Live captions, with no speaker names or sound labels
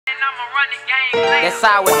That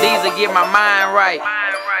side with Diesel get my mind right.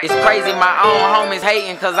 It's crazy, my own homies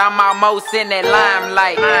hating, cause I'm almost in that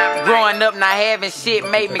limelight. Growing up not having shit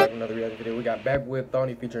made me. Another reaction video. We got Backwood,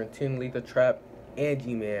 Thony featuring 10LettahTrap and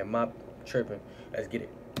G-Man. My tripping. Let's get it.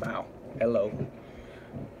 Wow. Hello.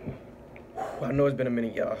 I know it's been a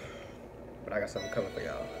minute, y'all, but I got something coming for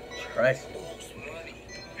y'all. Trust me.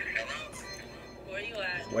 Where you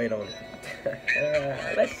at? Just wait on it.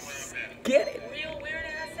 Let's get it. Where you weird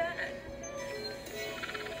ass at?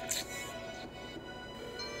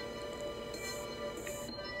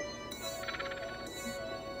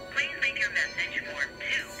 Please leave your message for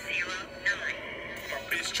 209. My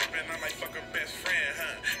bitch trippin', I might fuck her best friend,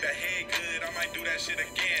 huh? That head good, I might do that shit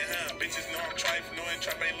again, huh? Bitches know I'm trife, knowing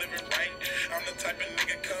trap ain't living right. I'm the type of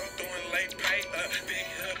nigga come through in late pipe. Big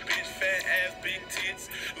hood, bitch, fat ass, big tits.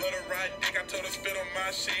 Love to ride dick, I told her spit on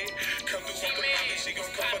my shit. Come through with the mommy, she gon'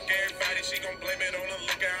 come fuck everybody. She gon' blame it on the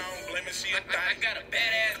liquor, I don't blame it, she a thotty. I got a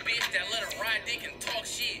badass bitch that let her ride dick and talk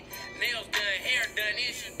shit. Nails done, hair done,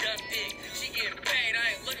 and she dumb dick. She getting paid,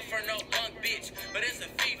 I ain't looking for no bunk bitch. But it's a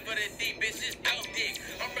fee for the D, bitch, it's dope dick.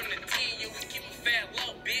 I'm from the team, you can keep a fat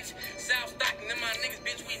low, bitch. South Stockton and my niggas,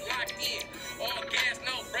 bitch, we locked in. All gas,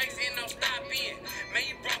 no brakes, and no stopping. Man,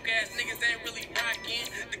 you broke ass niggas ain't really rockin'.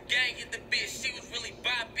 The gang hit the bitch, she was really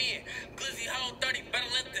boppin'. Glizzy hoe 30, better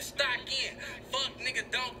let the stock in. Fuck niggas,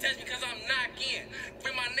 don't test me cause I'm knockin'.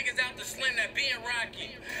 Bring my niggas out the slim that been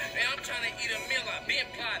rockin'. Man, I'm tryna eat a meal, I been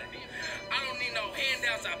plotted. I don't need no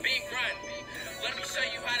handouts, I been grinding. Let me show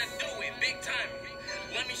you how to do it, big time.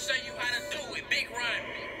 Let me show you how to do it, big rhyme.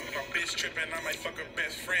 My bitch trippin', I might fuck her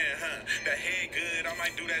best friend, huh? That head good, I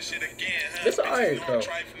might do that shit again, huh? It's alright though.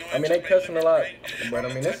 I mean, they cussing a lot, but I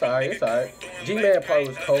mean, it's alright. It's alright. G-Man probably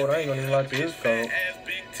was cold. I ain't gonna even lie to you, it's cold.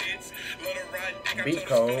 Beat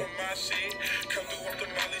cold.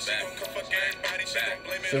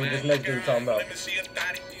 See what this next dude talking about.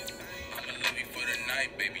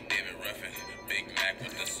 Baby David Ruffin, Big Mac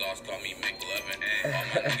with the sauce, call me McLovin. All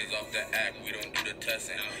my niggas off the act, we don't do the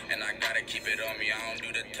testing. And I gotta keep it on me, I don't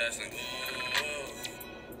do the testing. Ooh,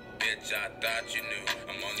 bitch, I thought you knew.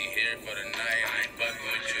 I'm only here for the night, I ain't fucking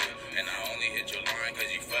with you. And I only hit your line cause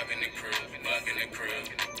you fucking the crew, fucking the crew.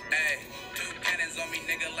 Hey, 2 cannons on me,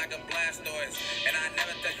 nigga, like a Blastoise. And I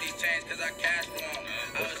never touch these chains cause I cash for them.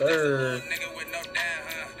 I was just a little nigga with no dad,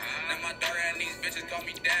 huh? Now my daughter and these bitches call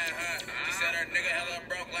me dad, huh? She said her nigga hella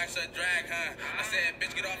broke like a drag, huh? I said,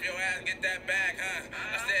 bitch, get off your ass, get that bag, huh?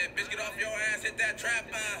 I said, bitch, get off your ass, hit that trap,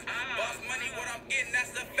 huh? Boss money, what I'm getting,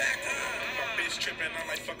 that's the fact, huh? My bitch trippin', I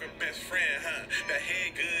might fuck her best friend, huh? That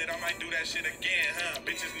head good, I might do that shit again, huh?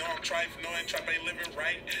 Bitches know I'm trife, knowing trap ain't living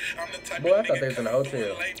right. I'm the type Boy, I of thought they was nigga in the come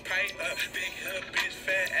hotel. through late pipe. Big hood, bitch,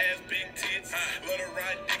 fat ass, big tits. Let her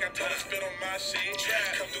ride dick, I told her spit on my shit.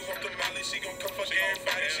 Come through off the molly, she gon' come fuck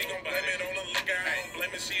everybody. She gon' blame it on the liquor, I don't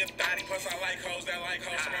blame it, she a thotty. Plus I like hoes that like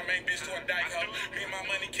hoes, so my main bitch to a dyke hoe. Me and my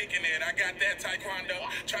money kicking it, I got that taekwondo.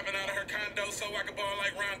 Trapping out of her condo so I can ball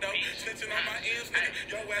like Rondo. Snitching on my M's, nigga,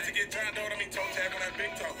 yo ass to get John Doe. I mean toe tag on that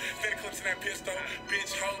big toe. Steady clips in that pistol,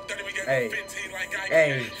 bitch hoe. 30 we got 15 like I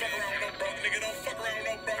can. Fuck around with no broke nigga, don't fuck around with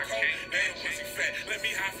no broke hoe. Damn pussy fat, let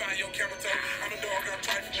me high five your camera toe. I'm a dog, I'm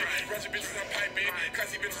trifling. Ratchet bitches I'm piping,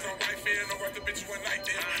 classy bitches I'm right fair. No worth the bitches one like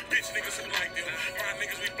them. Bitch niggas who like them, my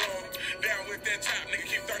niggas we blow down with that chop. Nigga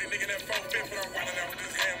keep 30 nigga that 4-5, but I'm wildin' out with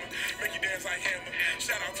this hammer. Make you dance like hammer.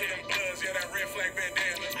 Shout out to them bloods, yeah that red flag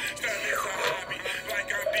bandana. Starting this a hobby, like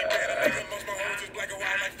I'm deep better. Nigga most my hoes is black and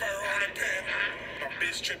white like fur on a pen. My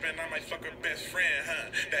bitch trippin', I might fuck her best friend,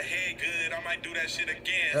 huh? That head good, I might do that shit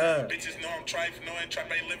again. Bitches know I'm trife, knowing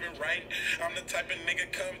trap ain't living right. I'm the type of nigga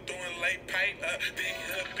come through in late pipe. Big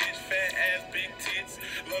hood, bitch, fat ass, big tits.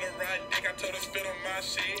 Let her ride dick, I told her spit on my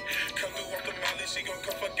shit. Come through off the molly, she gon'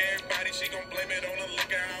 come fuck everybody. She gon' blame it on the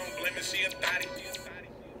liquor, I don't blame it, she a thotty.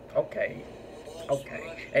 Okay.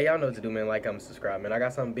 Hey, y'all know what to do, man. Like, comment, subscribe, man. I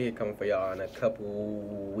got something big coming for y'all in a couple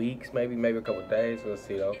weeks, maybe a couple days. We'll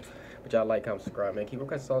see, though. But y'all like, comment, subscribe, man. Keep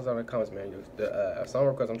requesting songs down in the comments, man. Song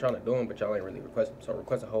requests, I'm trying to do them, but y'all ain't really requesting. So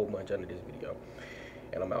request a whole bunch under this video.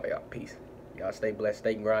 And I'm out, y'all. Peace. Y'all stay blessed,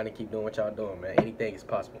 stay grinding, keep doing what y'all doing, man. Anything is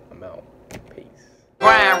possible. I'm out. Peace.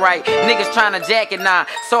 Grind right, niggas tryna jack it now,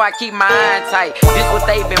 so I keep my eye tight. This what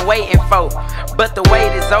they been waiting for, but the wait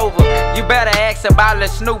is over. You better ask about Lil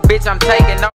Snoop, bitch, I'm taking over.